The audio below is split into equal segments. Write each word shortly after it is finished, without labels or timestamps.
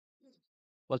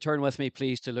Well, turn with me,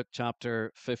 please, to Luke chapter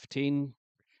 15,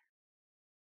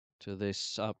 to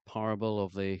this parable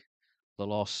of the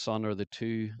lost son, or the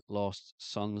two lost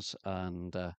sons,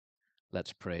 and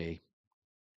let's pray.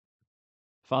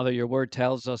 Father, your word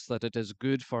tells us that it is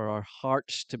good for our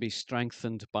hearts to be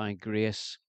strengthened by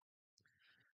grace.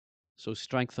 So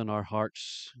strengthen our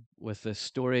hearts with this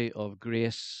story of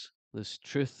grace, this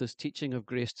truth, this teaching of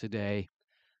grace today.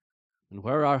 And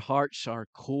where our hearts are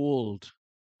cold,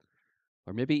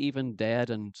 or maybe even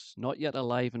dead and not yet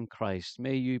alive in Christ,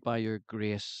 may you, by your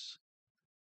grace,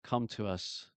 come to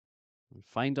us and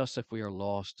find us if we are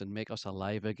lost, and make us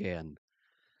alive again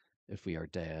if we are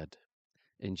dead.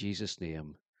 In Jesus'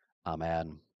 name,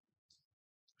 amen.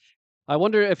 I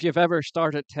wonder if you've ever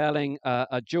started telling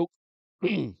a joke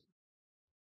and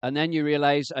then you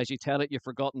realize as you tell it, you've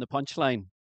forgotten the punchline.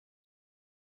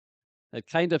 It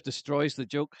kind of destroys the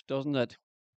joke, doesn't it?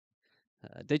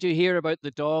 Did you hear about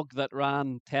the dog that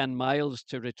ran 10 miles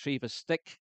to retrieve a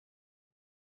stick?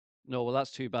 No, well, that's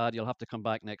too bad. You'll have to come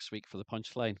back next week for the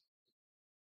punchline.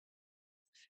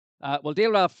 Well,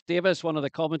 Dale Ralph Davis, one of the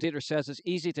commentators, says it's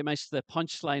easy to miss the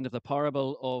punchline of the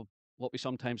parable of what we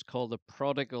sometimes call the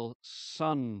prodigal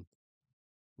son,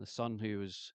 the son who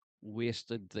has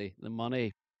wasted the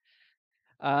money.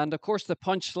 And of course, the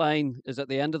punchline is at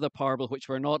the end of the parable, which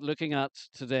we're not looking at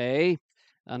today,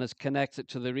 and is connected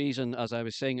to the reason, as I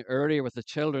was saying earlier with the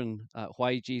children,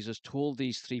 why Jesus told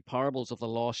these three parables of the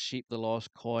lost sheep, the lost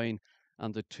coin,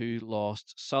 and the two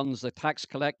lost sons. The tax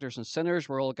collectors and sinners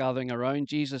were all gathering around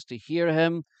Jesus to hear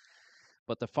him,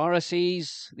 but the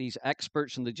Pharisees, these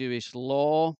experts in the Jewish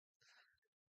law,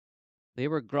 they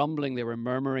were grumbling, they were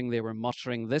murmuring, they were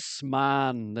muttering, this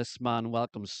man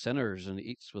welcomes sinners and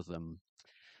eats with them.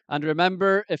 And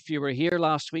remember, if you were here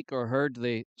last week or heard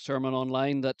the sermon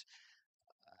online, that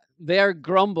their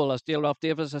grumble, as Dale Ralph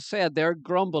Davis has said, their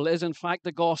grumble is in fact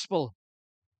the gospel.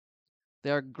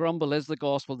 Their grumble is the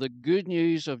gospel, the good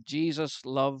news of Jesus'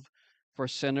 love for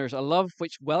sinners, a love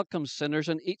which welcomes sinners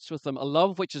and eats with them, a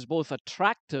love which is both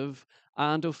attractive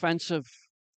and offensive.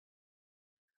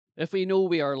 If we know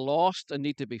we are lost and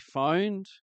need to be found,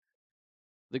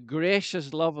 the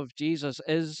gracious love of Jesus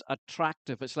is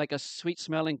attractive. It's like a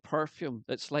sweet-smelling perfume.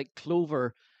 It's like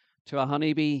clover to a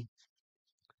honeybee.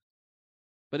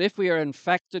 But if we are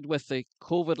infected with the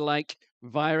COVID-like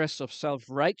virus of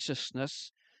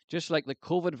self-righteousness, just like the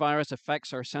COVID virus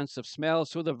affects our sense of smell,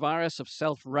 so the virus of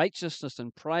self-righteousness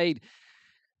and pride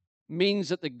means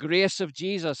that the grace of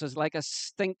Jesus is like a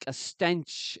stink, a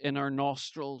stench in our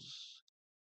nostrils.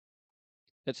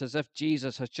 It's as if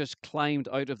Jesus has just climbed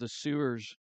out of the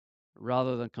sewers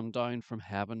rather than come down from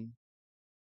heaven.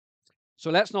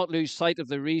 So let's not lose sight of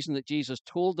the reason that Jesus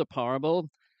told the parable,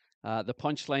 the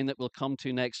punchline that we'll come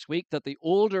to next week, that the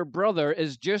older brother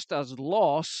is just as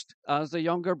lost as the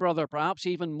younger brother, perhaps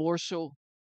even more so.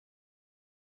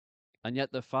 And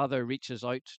yet the Father reaches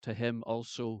out to him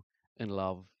also in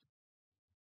love.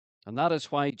 And that is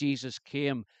why Jesus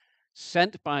came,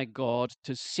 sent by God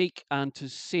to seek and to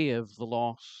save the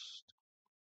lost.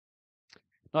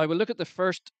 Now we'll look at the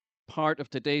first part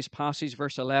of today's passage,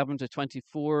 verse 11 to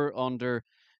 24, under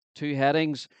two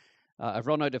headings. I've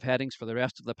run out of headings for the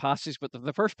rest of the passage, but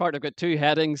the first part I've got two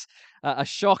headings, a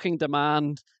shocking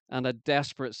demand and a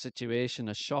desperate situation.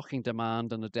 A shocking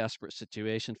demand and a desperate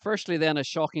situation. Firstly, then, a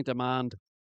shocking demand.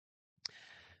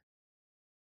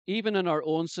 Even in our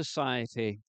own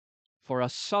society, for a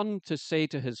son to say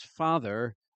to his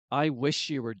father, I wish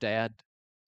you were dead,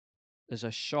 is a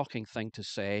shocking thing to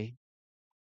say.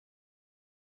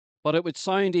 But it would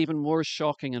sound even more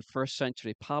shocking in first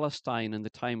century Palestine in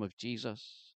the time of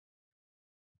Jesus.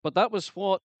 But that was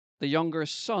what the younger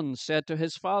son said to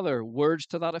his father. Words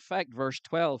to that effect. Verse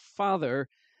 12, Father,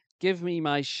 give me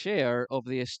my share of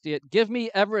the estate. Give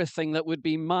me everything that would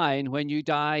be mine when you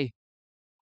die.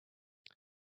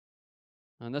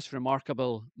 And this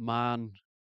remarkable man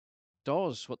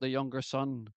does what the younger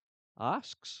son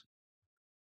asks.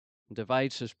 And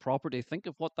divides his property. Think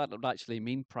of what that would actually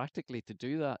mean practically to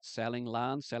do that. Selling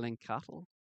land, selling cattle.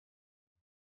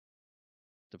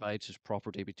 Divides his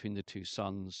property between the two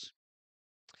sons.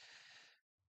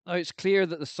 Now, it's clear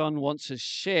that the son wants his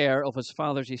share of his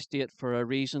father's estate for a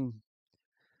reason,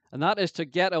 and that is to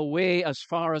get away as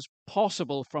far as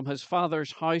possible from his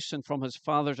father's house and from his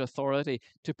father's authority,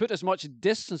 to put as much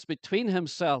distance between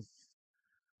himself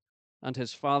and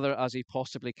his father as he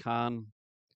possibly can.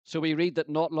 So we read that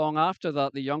not long after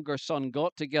that, the younger son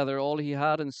got together all he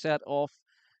had and set off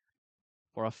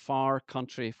for a far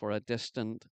country, for a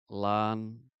distant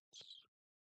land.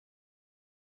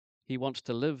 He wants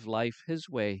to live life his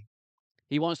way.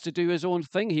 He wants to do his own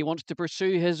thing. He wants to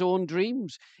pursue his own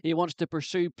dreams. He wants to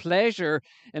pursue pleasure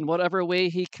in whatever way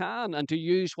he can and to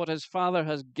use what his Father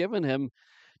has given him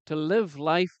to live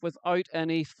life without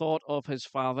any thought of his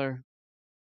Father.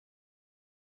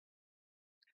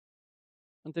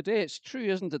 And today it's true,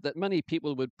 isn't it, that many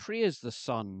people would praise the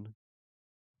Son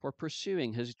for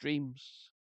pursuing his dreams.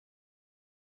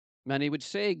 Many would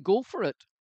say, go for it.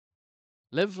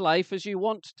 Live life as you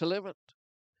want to live it.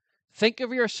 Think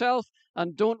of yourself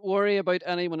and don't worry about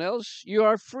anyone else. You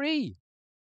are free.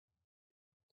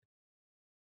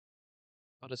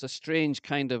 But it's a strange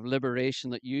kind of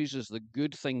liberation that uses the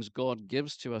good things God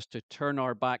gives to us to turn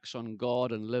our backs on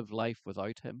God and live life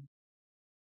without him.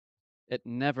 It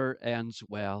never ends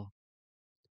well.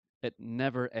 It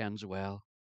never ends well.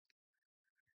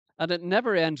 And it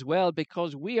never ends well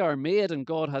because we are made and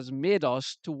God has made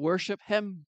us to worship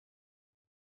him.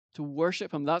 To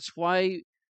worship him. That's why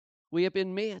we have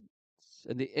been made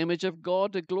in the image of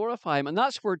God to glorify him. And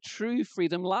that's where true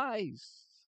freedom lies.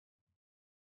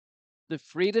 The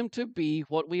freedom to be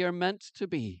what we are meant to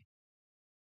be.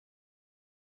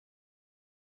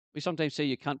 We sometimes say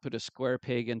you can't put a square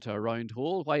peg into a round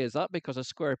hole. Why is that? Because a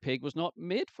square peg was not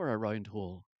made for a round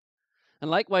hole. And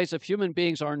likewise, if human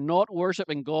beings are not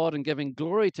worshiping God and giving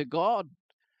glory to God,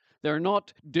 they're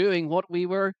not doing what we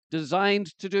were designed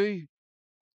to do.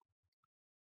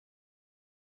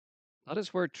 That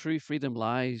is where true freedom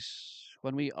lies,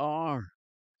 when we are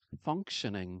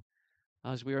functioning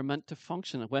as we are meant to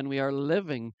function, when we are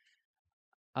living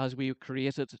as we were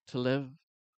created to live.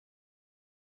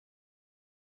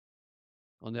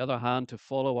 On the other hand, to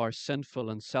follow our sinful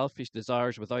and selfish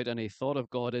desires without any thought of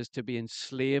God is to be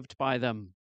enslaved by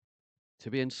them. To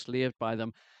be enslaved by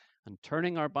them. And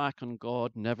turning our back on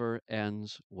God never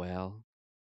ends well.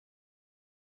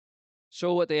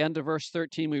 So at the end of verse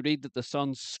 13, we read that the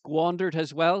son squandered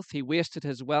his wealth. He wasted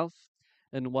his wealth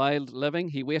in wild living.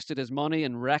 He wasted his money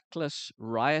in reckless,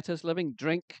 riotous living,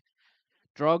 drink,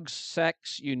 drugs,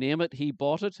 sex, you name it. He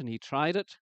bought it and he tried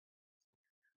it.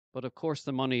 But of course,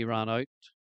 the money ran out.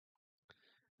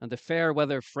 And the fair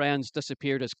weather friends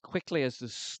disappeared as quickly as the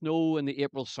snow in the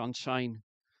April sunshine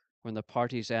when the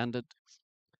parties ended.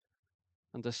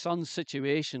 And the son's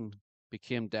situation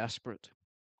became desperate.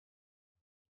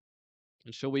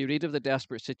 And so we read of the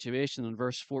desperate situation in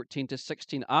verse 14 to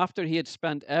 16. After he had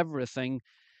spent everything,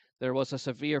 there was a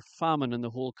severe famine in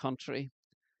the whole country,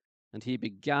 and he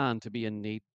began to be in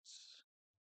need.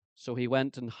 So he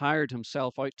went and hired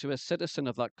himself out to a citizen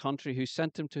of that country who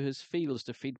sent him to his fields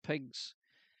to feed pigs.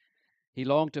 He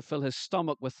longed to fill his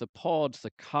stomach with the pods, the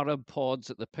carob pods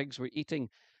that the pigs were eating,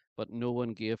 but no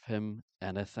one gave him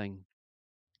anything.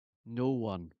 No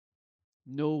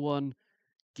one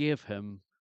gave him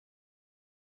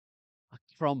a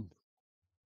crumb.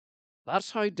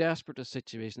 That's how desperate a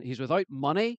situation. He's without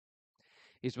money.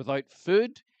 He's without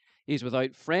food. He's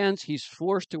without friends. He's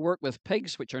forced to work with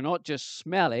pigs, which are not just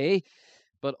smelly,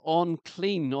 but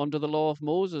unclean under the law of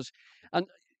Moses. And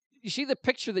you see the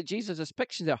picture that Jesus is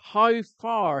picturing there. How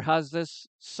far has this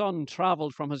son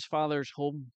traveled from his father's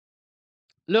home?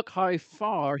 Look how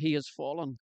far he has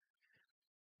fallen.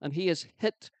 And he has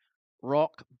hit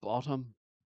rock bottom.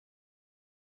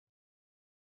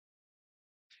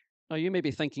 Now, you may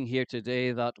be thinking here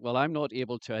today that, well, I'm not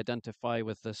able to identify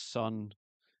with this son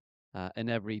in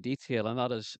every detail. And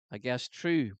that is, I guess,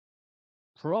 true.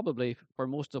 Probably for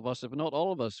most of us, if not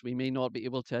all of us, we may not be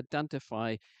able to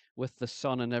identify with the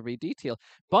son in every detail.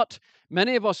 But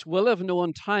many of us will have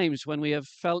known times when we have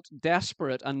felt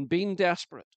desperate and been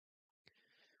desperate,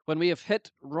 when we have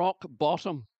hit rock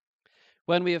bottom,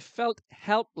 when we have felt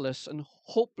helpless and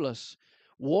hopeless,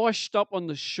 washed up on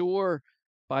the shore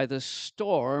by the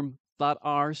storm that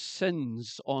our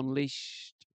sins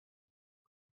unleashed.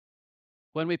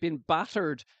 When we've been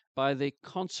battered by the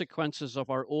consequences of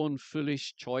our own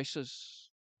foolish choices,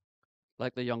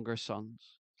 like the younger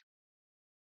sons.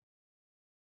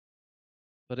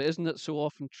 But isn't it so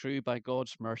often true by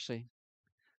God's mercy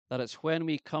that it's when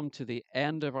we come to the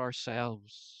end of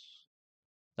ourselves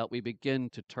that we begin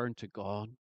to turn to God?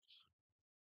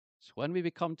 It's when we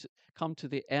come to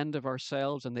the end of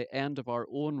ourselves and the end of our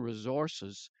own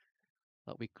resources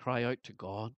that we cry out to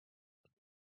God.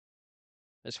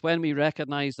 It's when we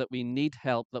recognize that we need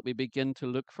help that we begin to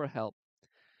look for help.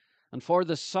 And for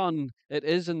the son, it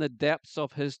is in the depths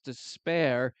of his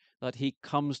despair that he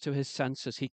comes to his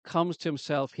senses. He comes to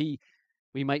himself.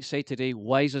 We might say today,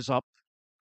 wises up.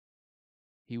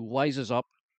 He wises up.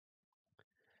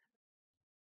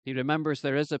 He remembers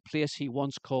there is a place he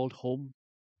once called home.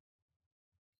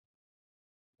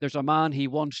 There's a man he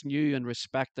once knew and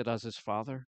respected as his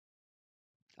father.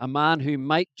 a man who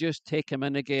might just take him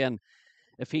in again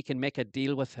if he can make a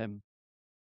deal with him.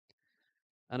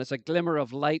 And it's a glimmer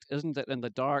of light, isn't it, in the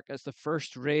dark? It's the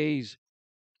first rays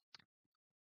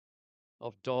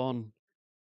of dawn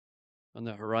on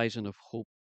the horizon of hope.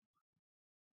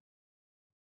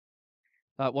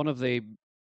 One of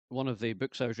the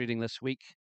books I was reading this week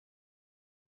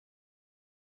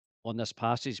on this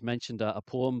passage mentioned a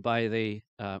poem by the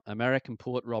American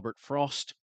poet Robert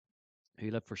Frost,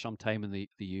 who lived for some time in the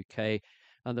UK.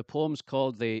 And the poem's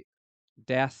called The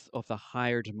Death of the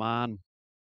Hired Man.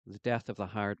 The Death of the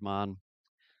Hired Man.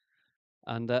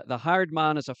 And the hired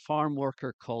man is a farm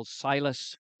worker called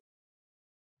Silas.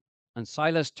 And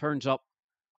Silas turns up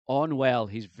unwell.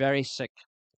 He's very sick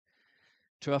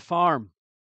to a farm.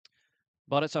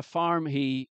 But it's a farm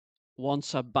he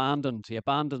once abandoned. He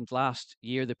abandoned last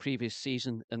year, the previous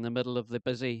season, in the middle of the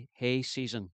busy hay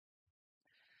season.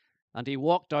 And he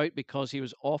walked out because he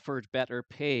was offered better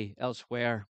pay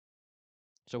elsewhere.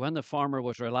 So when the farmer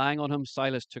was relying on him,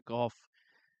 Silas took off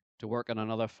to work on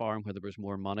another farm where there was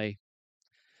more money.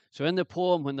 So in the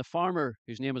poem, when the farmer,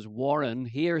 whose name is Warren,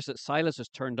 hears that Silas has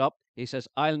turned up, he says,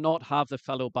 "I'll not have the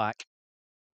fellow back."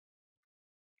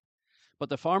 But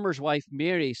the farmer's wife,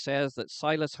 Mary, says that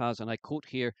Silas has, and I quote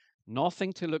here,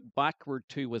 "nothing to look backward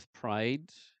to with pride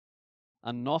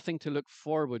and nothing to look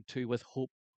forward to with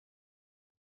hope."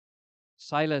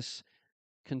 Silas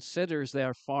considers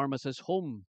their farm as his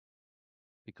home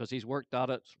because he's worked at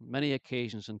it many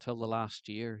occasions until the last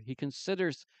year. He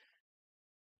considers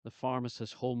the farm as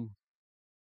his home.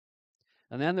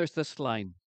 And then there's this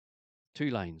line,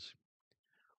 two lines.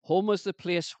 Home is the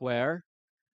place where,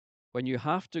 when you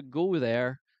have to go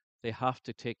there, they have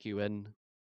to take you in.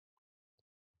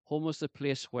 Home is the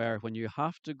place where, when you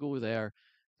have to go there,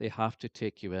 they have to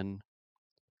take you in.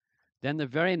 Then the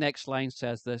very next line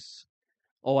says this.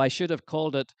 Oh, I should have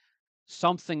called it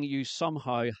something you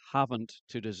somehow haven't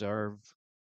to deserve.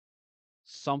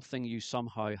 Something you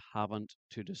somehow haven't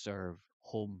to deserve.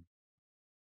 Home.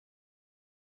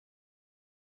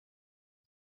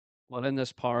 Well, in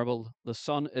this parable, the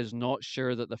son is not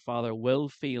sure that the father will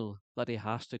feel that he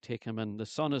has to take him in. The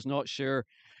son is not sure,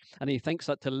 and he thinks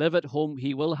that to live at home,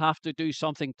 he will have to do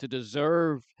something to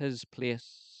deserve his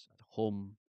place at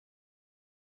home.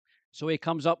 So he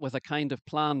comes up with a kind of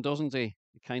plan, doesn't he?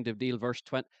 A kind of deal, verse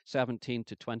 17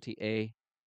 to 20a.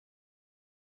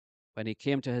 When he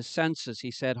came to his senses,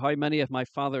 he said, "How many of my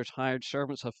father's hired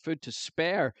servants have food to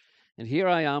spare? And here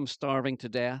I am starving to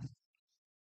death.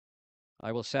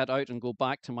 I will set out and go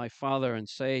back to my father and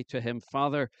say to him,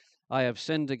 Father, I have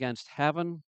sinned against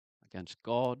heaven, against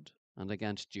God, and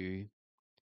against you.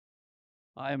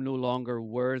 I am no longer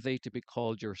worthy to be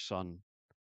called your son.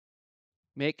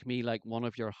 Make me like one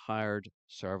of your hired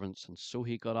servants." And so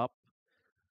he got up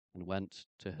and went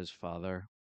to his father,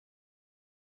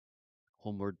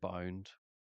 homeward bound.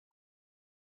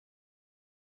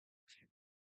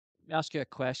 Let me ask you a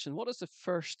question. What is the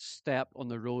first step on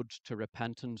the road to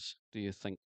repentance, do you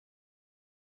think?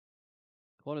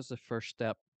 What is the first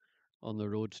step on the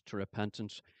road to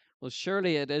repentance? Well,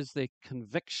 surely it is the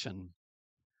conviction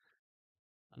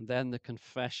and then the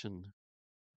confession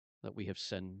that we have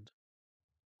sinned.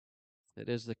 It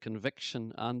is the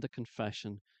conviction and the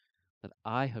confession that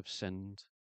I have sinned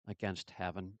against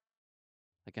heaven,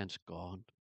 against God.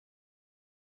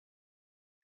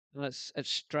 And it's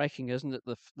striking, isn't it?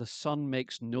 The son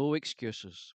makes no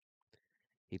excuses.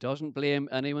 He doesn't blame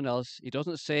anyone else. He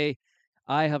doesn't say,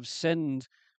 I have sinned,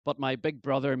 but my big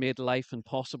brother made life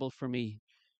impossible for me.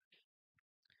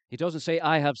 He doesn't say,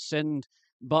 I have sinned,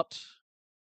 but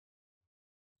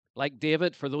like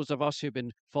David, for those of us who've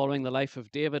been following the life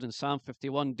of David in Psalm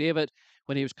 51, David,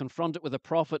 when he was confronted with the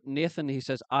prophet Nathan, he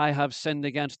says, I have sinned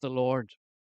against the Lord.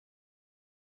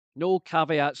 No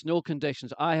caveats, no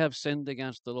conditions. I have sinned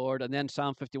against the Lord. And then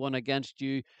Psalm 51, against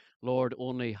you, Lord,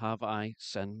 only have I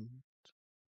sinned.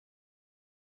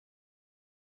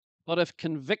 But if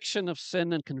conviction of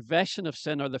sin and confession of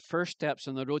sin are the first steps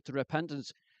on the road to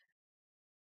repentance,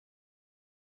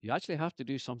 you actually have to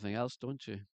do something else, don't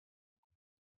you?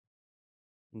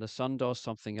 And the son does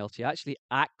something else. He actually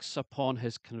acts upon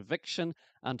his conviction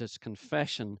and his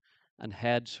confession and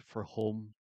heads for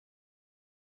home.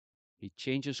 He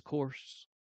changes course.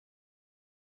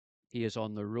 He is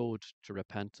on the road to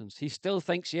repentance. He still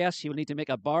thinks, yes, he will need to make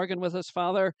a bargain with his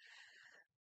father.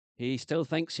 He still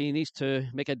thinks he needs to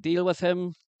make a deal with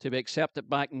him to be accepted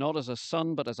back not as a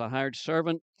son, but as a hired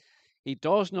servant. He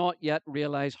does not yet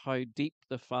realize how deep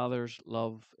the father's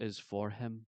love is for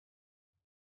him.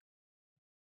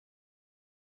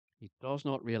 He does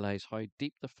not realize how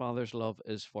deep the father's love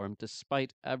is for him,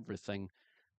 despite everything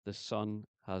the son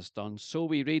has done. So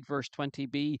we read verse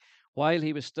 20b, while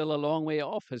he was still a long way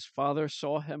off, his father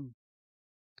saw him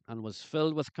and was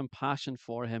filled with compassion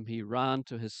for him. He ran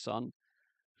to his son,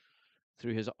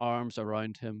 threw his arms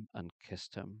around him, and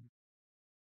kissed him.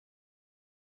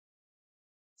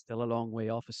 Still a long way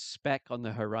off, a speck on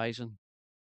the horizon.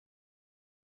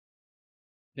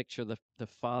 Picture the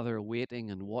father waiting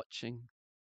and watching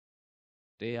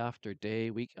day after day,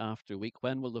 week after week.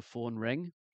 When will the phone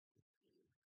ring?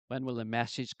 When will the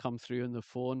message come through on the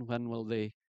phone? When will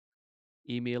the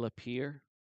email appear?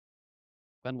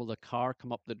 When will the car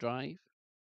come up the drive?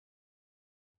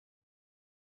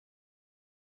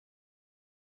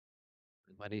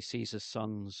 And when he sees his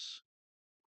sons,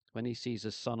 when he sees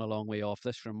his son a long way off,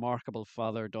 this remarkable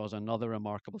father does another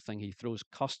remarkable thing. He throws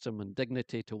custom and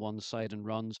dignity to one side and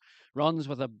runs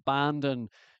with abandon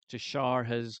to shower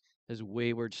his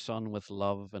wayward son with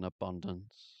love and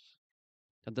abundance.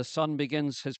 And the son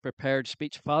begins his prepared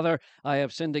speech. Father, I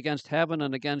have sinned against heaven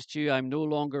and against you. I'm no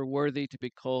longer worthy to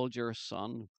be called your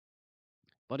son.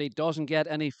 But he doesn't get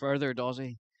any further, does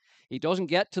he? He doesn't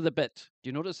get to the bit. Do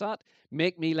you notice that?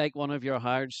 Make me like one of your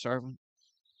hired servants.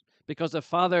 Because the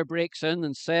father breaks in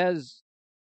and says,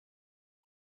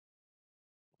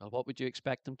 well, what would you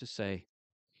expect him to say?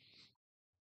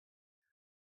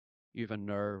 You've a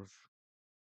nerve.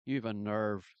 You've a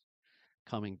nerve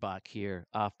coming back here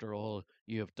after all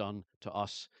you have done to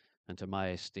us and to my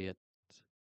estate.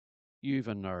 You've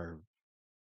a nerve.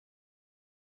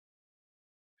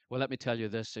 Well, let me tell you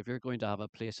this, if you're going to have a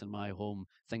place in my home,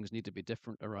 things need to be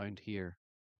different around here.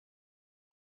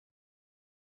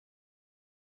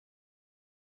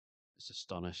 It's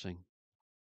astonishing.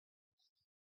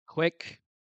 Quick,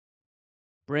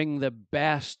 bring the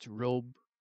best robe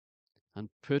and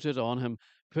put it on him.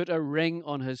 Put a ring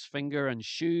on his finger and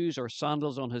shoes or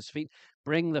sandals on his feet.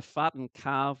 Bring the fattened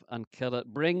calf and kill it.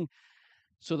 Bring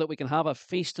so that we can have a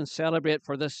feast and celebrate.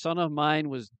 For this son of mine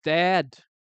was dead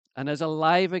and is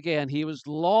alive again. He was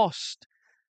lost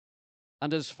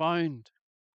and is found.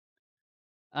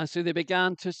 And so they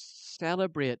began to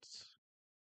celebrate,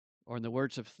 or in the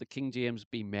words of the King James,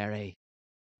 be merry.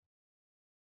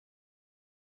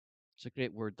 It's a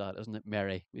great word, that, isn't it?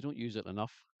 Merry. We don't use it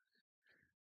enough.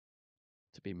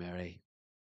 To be merry.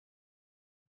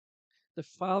 The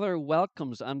father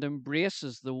welcomes and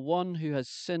embraces the one who has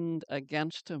sinned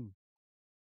against him.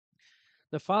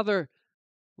 The father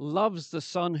loves the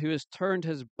son who has turned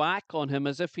his back on him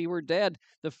as if he were dead.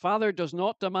 The father does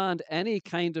not demand any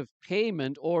kind of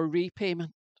payment or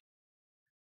repayment.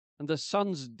 And the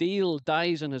son's deal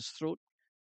dies in his throat.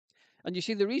 And you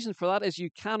see, the reason for that is you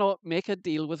cannot make a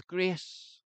deal with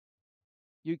grace.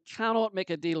 You cannot make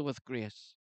a deal with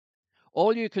grace.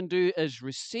 All you can do is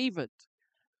receive it,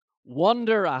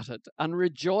 wonder at it, and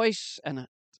rejoice in it.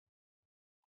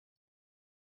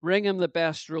 Bring him the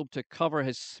best robe to cover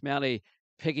his smelly,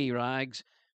 piggy rags.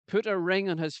 Put a ring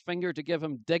on his finger to give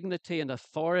him dignity and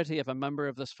authority of a member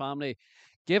of this family.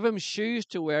 Give him shoes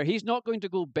to wear. He's not going to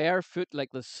go barefoot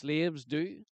like the slaves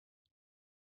do.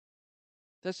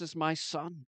 This is my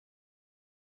son.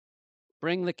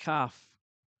 Bring the calf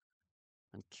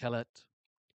and kill it.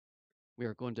 We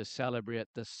are going to celebrate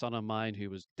this son of mine who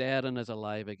was dead and is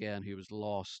alive again, who was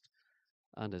lost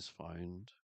and is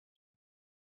found.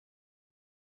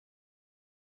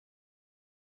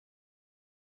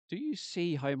 Do you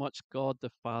see how much God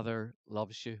the Father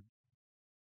loves you?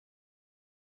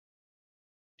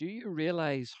 Do you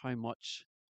realize how much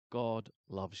God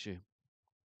loves you?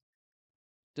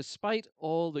 Despite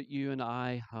all that you and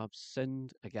I have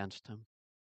sinned against him,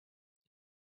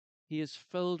 he is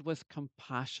filled with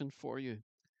compassion for you.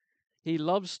 He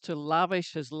loves to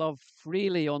lavish his love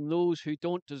freely on those who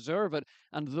don't deserve it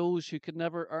and those who could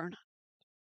never earn it,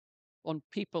 on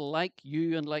people like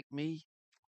you and like me.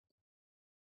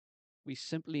 We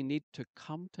simply need to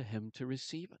come to him to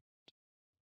receive it.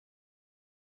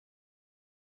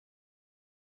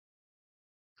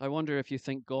 I wonder if you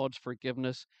think God's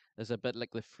forgiveness is a bit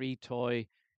like the free toy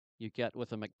you get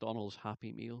with a McDonald's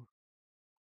Happy Meal.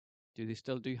 Do they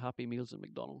still do Happy Meals at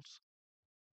McDonald's?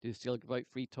 Do they still give out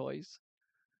free toys?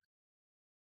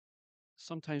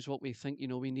 Sometimes what we think,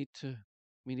 we need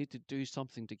to do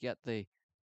something to get the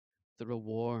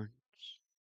rewards.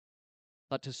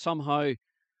 That to somehow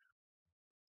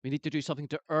we need to do something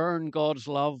to earn God's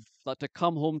love, that to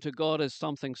come home to God is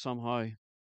something somehow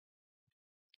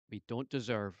we don't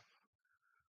deserve.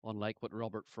 Unlike what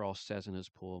Robert Frost says in his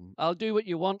poem, I'll do what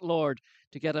you want, Lord,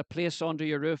 to get a place under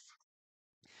your roof.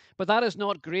 But that is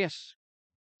not grace.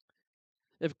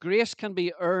 If grace can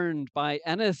be earned by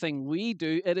anything we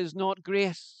do, it is not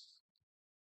grace.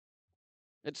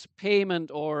 It's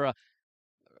payment or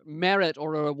merit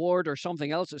or a reward or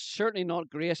something else. It's certainly not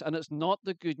grace, and it's not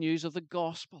the good news of the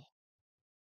gospel.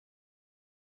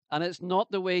 And it's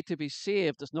not the way to be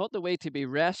saved. It's not the way to be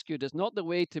rescued. It's not the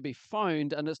way to be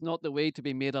found, and it's not the way to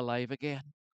be made alive again.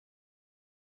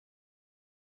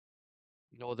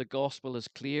 The gospel is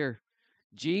clear.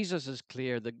 Jesus is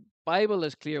clear. The Bible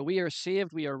is clear. We are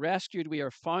saved. We are rescued. We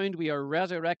are found. We are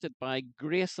resurrected by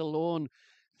grace alone,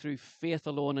 through faith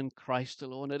alone in Christ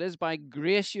alone. It is by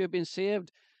grace you have been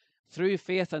saved, through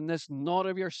faith, and this not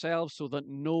of yourselves, so that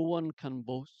no one can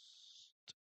boast.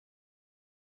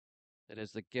 It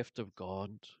is the gift of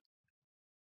God.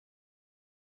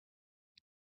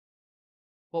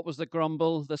 What was the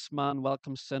grumble? This man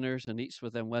welcomes sinners and eats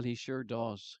with them. Well, he sure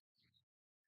does.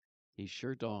 He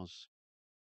sure does.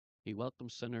 He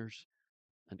welcomes sinners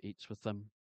and eats with them.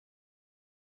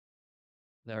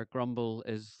 Their grumble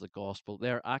is the gospel.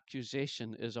 Their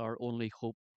accusation is our only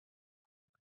hope.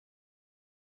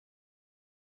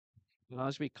 And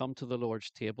as we come to the Lord's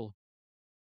table,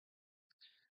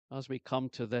 as we come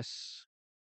to this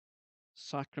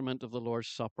sacrament of the Lord's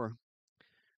Supper,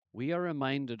 we are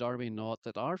reminded, are we not,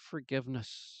 that our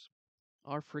forgiveness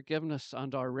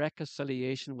and our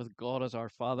reconciliation with God as our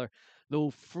Father,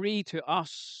 though free to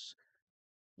us,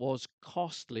 was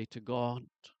costly to God.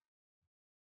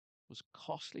 Was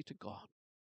costly to God.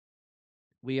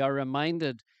 We are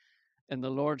reminded in the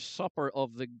Lord's Supper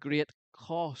of the great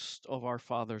cost of our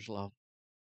Father's love.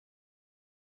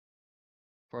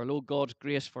 For although God's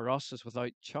grace for us is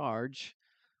without charge,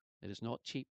 it is not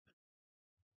cheap.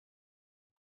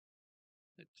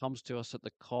 It comes to us at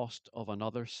the cost of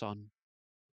another son.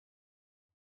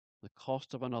 The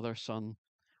cost of another son.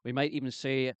 We might even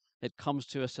say it comes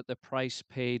to us at the price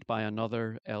paid by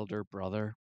another elder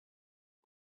brother.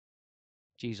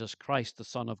 Jesus Christ, the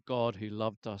Son of God, who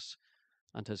loved us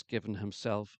and has given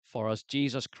himself for us.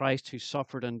 Jesus Christ, who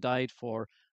suffered and died for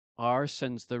our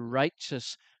sins, the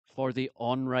righteous for the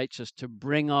unrighteous, to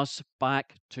bring us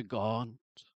back to God.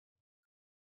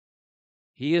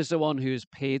 He is the one who has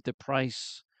paid the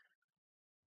price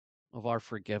of our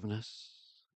forgiveness,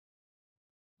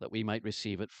 that we might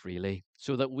receive it freely,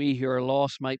 so that we who are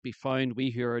lost might be found, we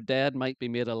who are dead might be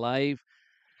made alive,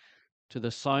 to the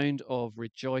sound of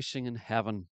rejoicing in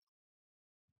heaven.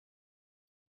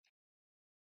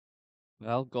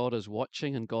 Well, God is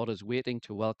watching and God is waiting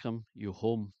to welcome you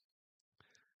home.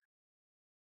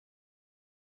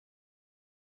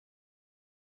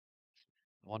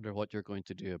 I wonder what you're going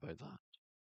to do about that.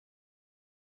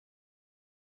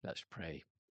 Let's pray.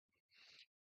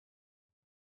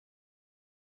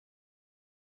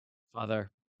 Father,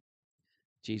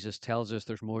 Jesus tells us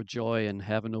there's more joy in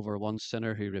heaven over one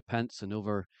sinner who repents than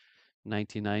over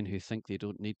 99 who think they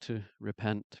don't need to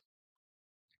repent.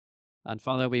 And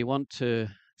Father, we want to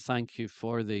thank you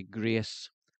for the grace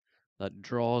that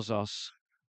draws us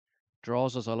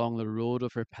along the road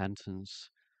of repentance,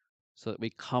 so that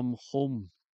we come home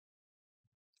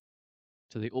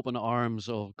to the open arms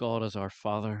of God as our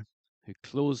Father, who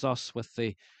clothes us with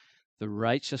the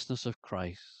righteousness of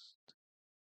Christ,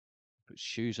 puts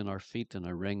shoes on our feet and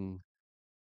a ring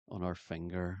on our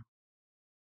finger.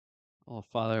 Oh,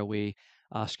 Father, we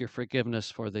ask your forgiveness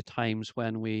for the times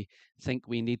when we think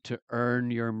we need to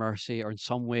earn your mercy or in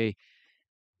some way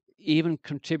even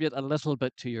contribute a little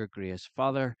bit to your grace.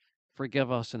 Father,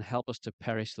 forgive us and help us to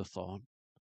perish the thought.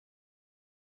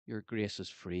 Your grace is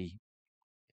free.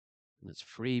 And it's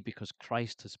free because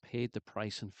Christ has paid the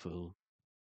price in full.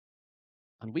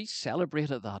 And we celebrate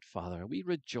at that, Father. We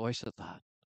rejoice at that.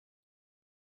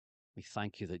 We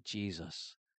thank you that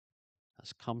Jesus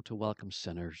has come to welcome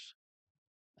sinners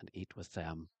and eat with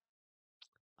them.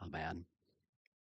 Amen.